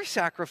they're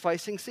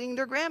sacrificing seeing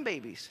their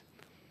grandbabies?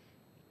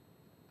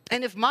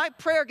 And if my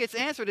prayer gets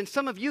answered and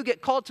some of you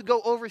get called to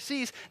go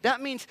overseas,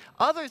 that means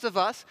others of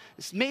us,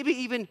 maybe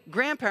even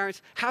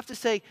grandparents, have to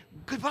say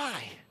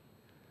goodbye.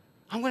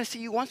 I'm going to see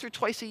you once or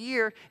twice a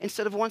year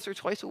instead of once or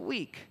twice a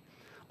week.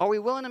 Are we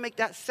willing to make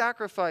that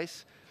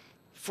sacrifice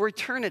for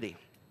eternity?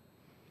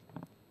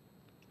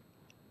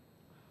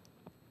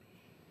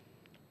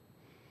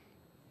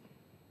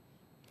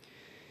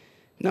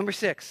 Number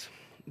 6,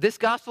 this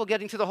gospel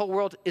getting to the whole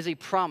world is a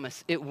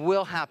promise. It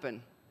will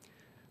happen.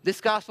 This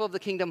gospel of the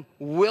kingdom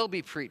will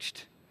be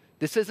preached.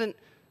 This isn't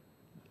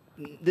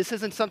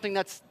something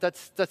that's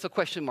a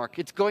question mark.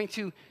 It's going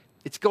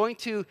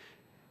to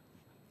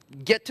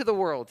get to the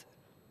world.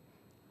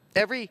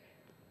 Every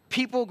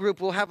people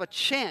group will have a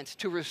chance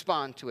to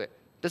respond to it.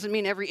 Doesn't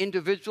mean every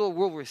individual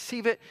will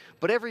receive it,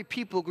 but every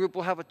people group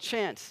will have a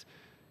chance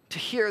to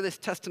hear this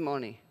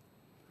testimony.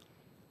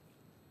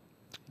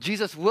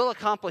 Jesus will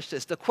accomplish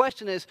this. The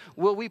question is,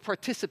 will we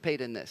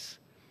participate in this?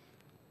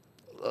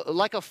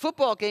 Like a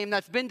football game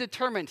that's been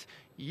determined,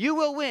 you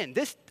will win.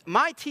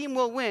 My team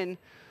will win,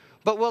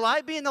 but will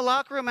I be in the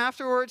locker room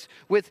afterwards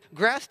with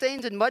grass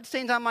stains and mud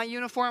stains on my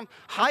uniform,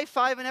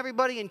 high-fiving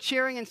everybody and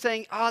cheering and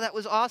saying, oh, that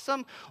was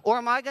awesome? Or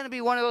am I going to be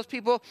one of those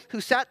people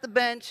who sat the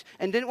bench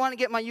and didn't want to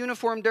get my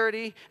uniform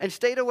dirty and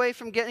stayed away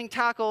from getting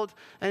tackled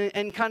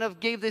and kind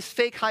of gave this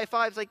fake high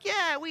fives like,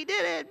 yeah, we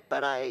did it,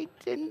 but I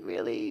didn't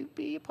really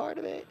be a part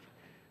of it,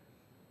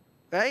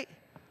 right?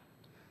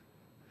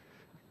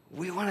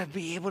 We want to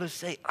be able to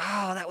say,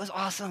 oh, that was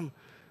awesome.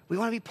 We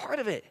want to be part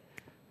of it.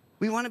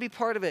 We want to be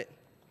part of it.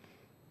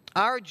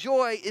 Our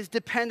joy is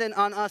dependent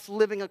on us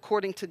living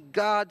according to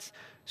God's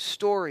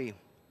story.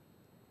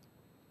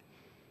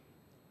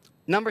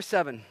 Number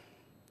 7,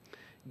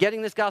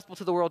 getting this gospel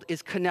to the world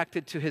is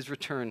connected to his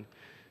return.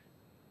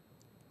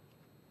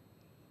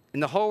 In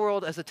the whole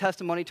world as a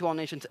testimony to all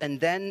nations, and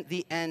then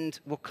the end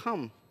will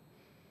come.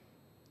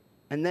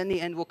 And then the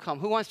end will come.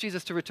 Who wants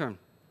Jesus to return?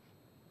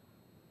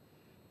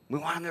 We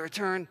want him to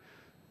return.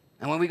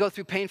 And when we go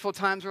through painful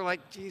times, we're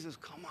like, Jesus,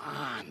 come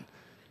on.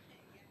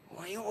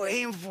 What are you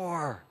waiting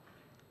for?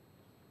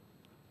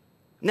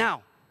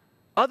 Now,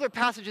 other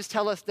passages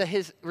tell us that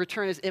his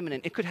return is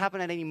imminent. It could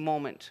happen at any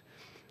moment.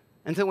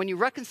 And so when you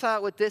reconcile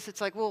it with this,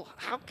 it's like, well,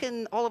 how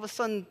can all of a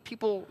sudden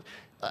people,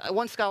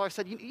 one scholar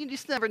said, you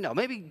just never know.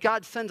 Maybe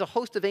God sends a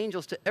host of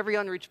angels to every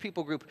unreached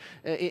people group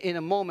in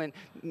a moment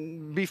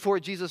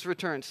before Jesus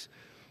returns.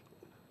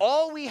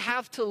 All we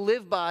have to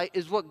live by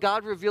is what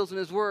God reveals in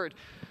his word.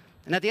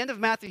 And at the end of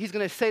Matthew, he's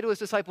going to say to his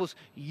disciples,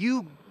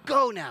 you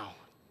go now,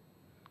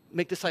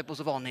 make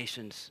disciples of all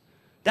nations.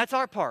 That's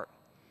our part.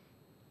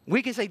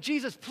 We can say,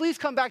 Jesus, please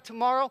come back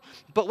tomorrow.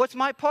 But what's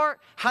my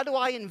part? How do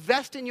I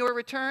invest in your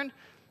return?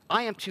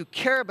 I am to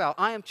care about,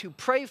 I am to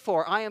pray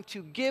for, I am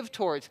to give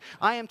towards,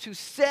 I am to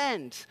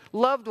send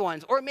loved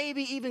ones, or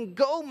maybe even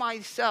go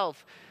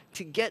myself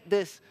to get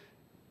this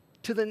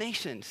to the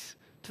nations,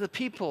 to the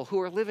people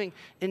who are living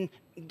in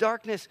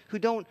darkness, who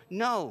don't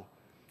know,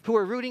 who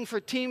are rooting for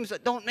teams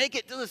that don't make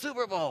it to the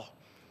Super Bowl.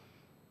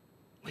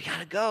 We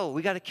got to go.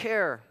 We got to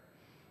care.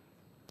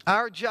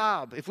 Our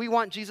job, if we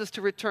want Jesus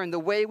to return, the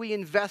way we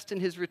invest in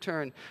his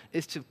return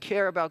is to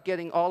care about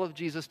getting all of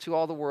Jesus to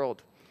all the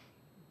world.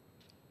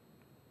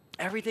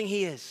 Everything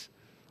he is,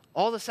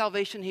 all the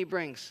salvation he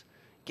brings,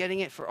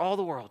 getting it for all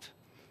the world.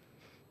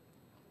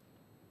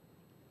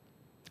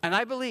 And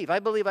I believe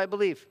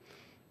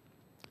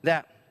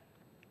that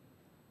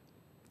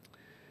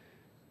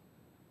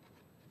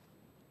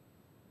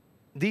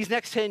these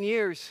next 10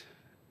 years,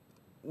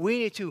 we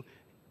need to,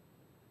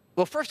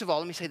 well, first of all,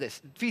 let me say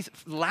this. These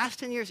last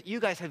 10 years,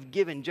 you guys have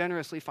given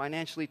generously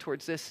financially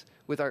towards this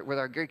with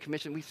our Great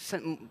Commission. We've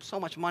sent so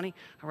much money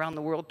around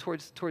the world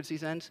towards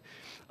these ends.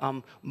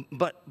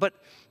 But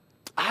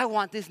I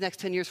want these next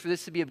 10 years for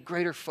this to be a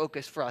greater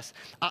focus for us.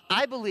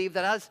 I believe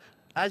that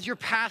as your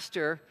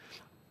pastor,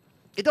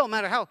 it don't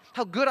matter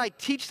how good I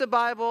teach the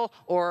Bible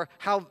or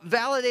how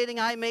validating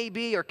I may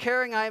be or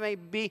caring I may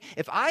be,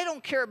 if I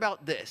don't care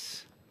about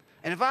this,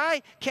 and if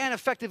I can't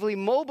effectively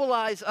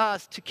mobilize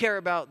us to care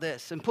about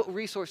this and put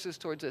resources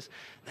towards this,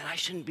 then I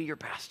shouldn't be your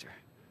pastor.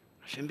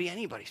 I shouldn't be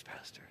anybody's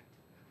pastor.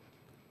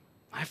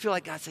 I feel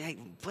like God's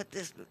saying,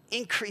 hey,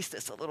 increase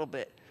this a little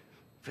bit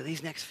for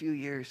these next few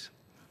years.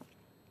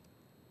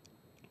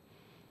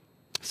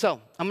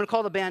 So I'm going to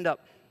call the band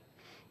up,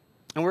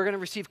 and we're going to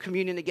receive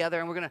communion together,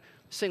 and we're going to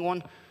sing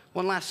one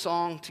last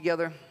song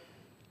together.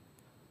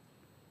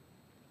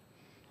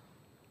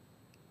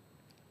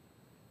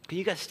 Can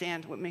you guys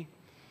stand with me?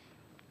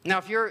 Now,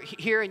 if you're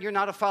here and you're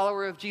not a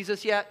follower of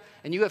Jesus yet,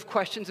 and you have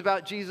questions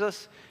about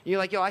Jesus, and you're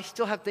like, yo, I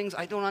still have things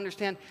I don't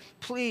understand,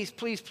 please,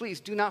 please, please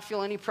do not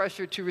feel any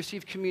pressure to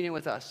receive communion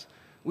with us.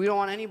 We don't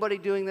want anybody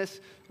doing this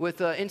with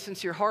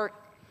insincere heart.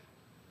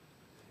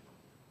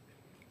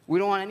 We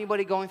don't want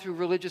anybody going through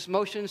religious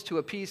motions to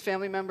appease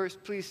family members.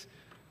 Please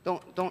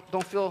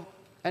don't feel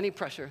any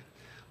pressure.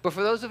 But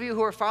for those of you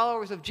who are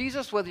followers of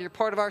Jesus, whether you're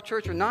part of our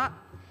church or not,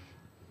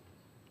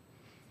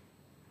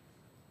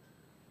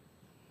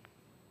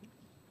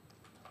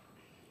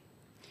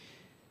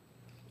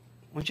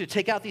 I want you to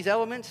take out these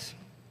elements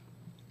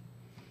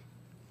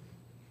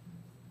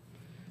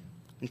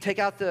and take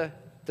out the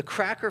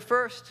cracker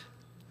first.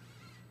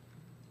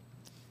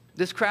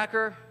 This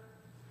cracker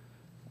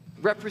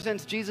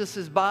represents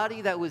Jesus'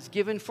 body that was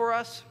given for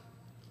us.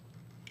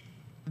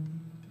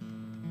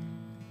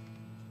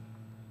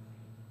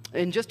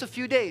 In just a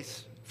few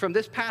days from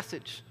this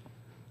passage,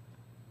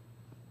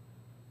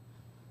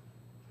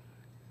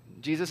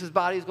 Jesus'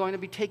 body is going to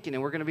be taken,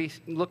 and we're going to be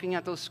looking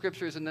at those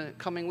scriptures in the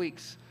coming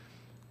weeks.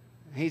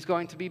 He's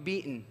going to be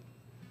beaten.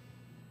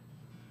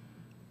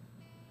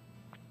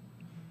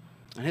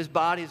 And his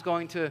body is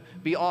going to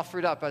be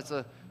offered up as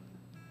a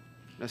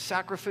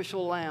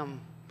sacrificial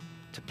lamb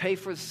to pay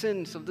for the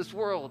sins of this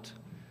world.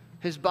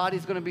 His body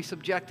is going to be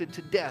subjected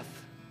to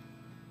death,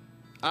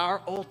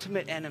 our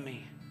ultimate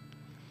enemy.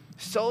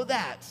 So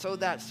that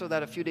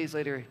a few days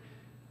later,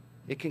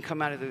 it can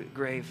come out of the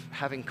grave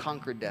having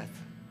conquered death.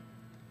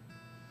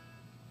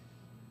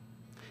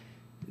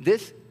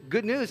 This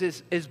good news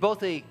is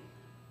both a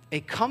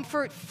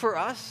comfort for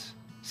us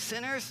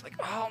sinners, like,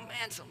 oh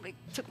man, somebody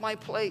took my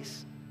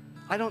place.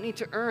 I don't need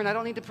to earn. I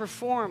don't need to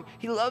perform.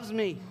 He loves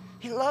me.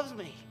 He loves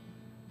me.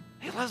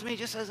 He loves me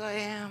just as I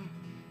am.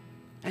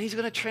 And he's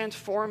going to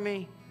transform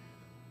me.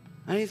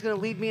 And he's going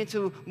to lead me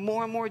into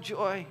more and more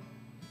joy.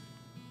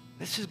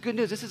 This is good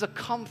news. This is a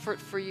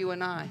comfort for you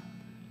and I.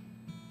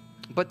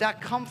 But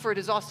that comfort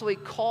is also a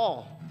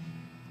call.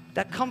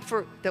 That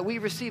comfort that we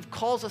receive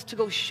calls us to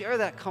go share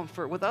that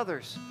comfort with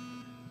others.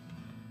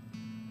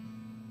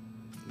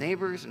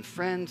 Neighbors and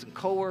friends and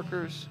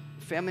coworkers,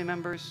 family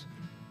members,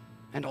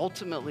 and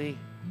ultimately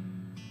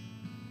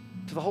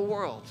to the whole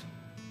world.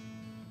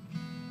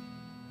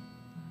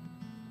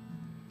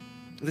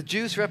 The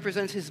juice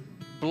represents his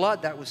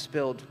blood that was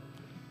spilled.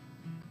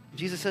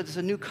 Jesus said, there's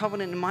a new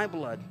covenant in my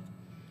blood.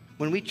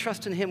 When we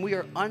trust in him, we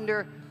are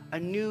under a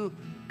new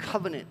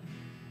covenant.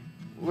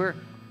 We're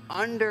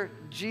under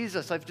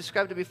Jesus. I've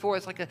described it before.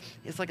 It's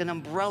like an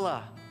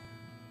umbrella.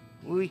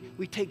 We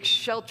take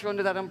shelter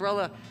under that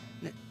umbrella.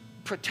 It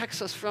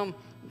protects us from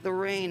the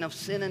rain of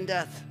sin and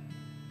death.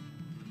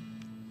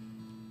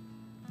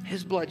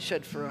 His blood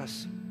shed for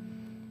us.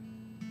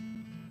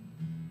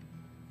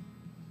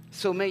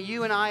 So may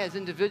you and I as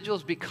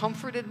individuals be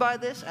comforted by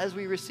this as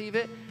we receive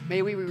it.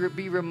 May we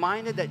be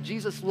reminded that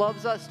Jesus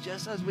loves us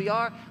just as we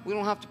are. We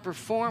don't have to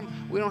perform.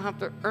 We don't have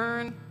to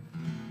earn.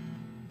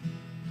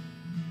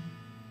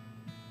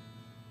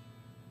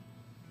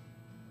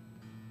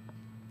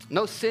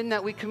 No sin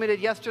that we committed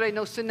yesterday,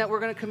 no sin that we're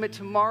going to commit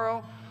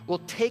tomorrow will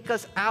take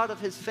us out of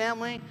his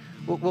family,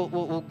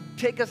 will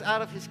take us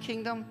out of his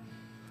kingdom.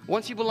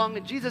 Once you belong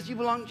to Jesus, you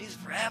belong to Jesus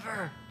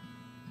forever.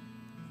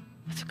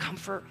 It's a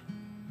comfort.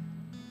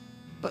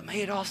 But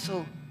may it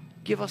also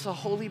give us a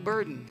holy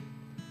burden.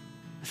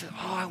 I said,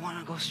 oh, I want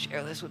to go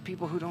share this with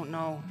people who don't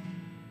know.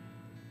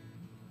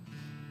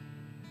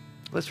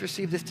 Let's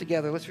receive this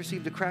together. Let's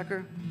receive the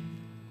cracker.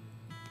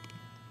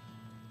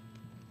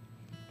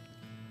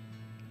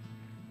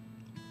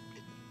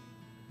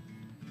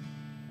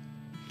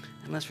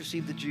 And let's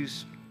receive the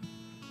juice.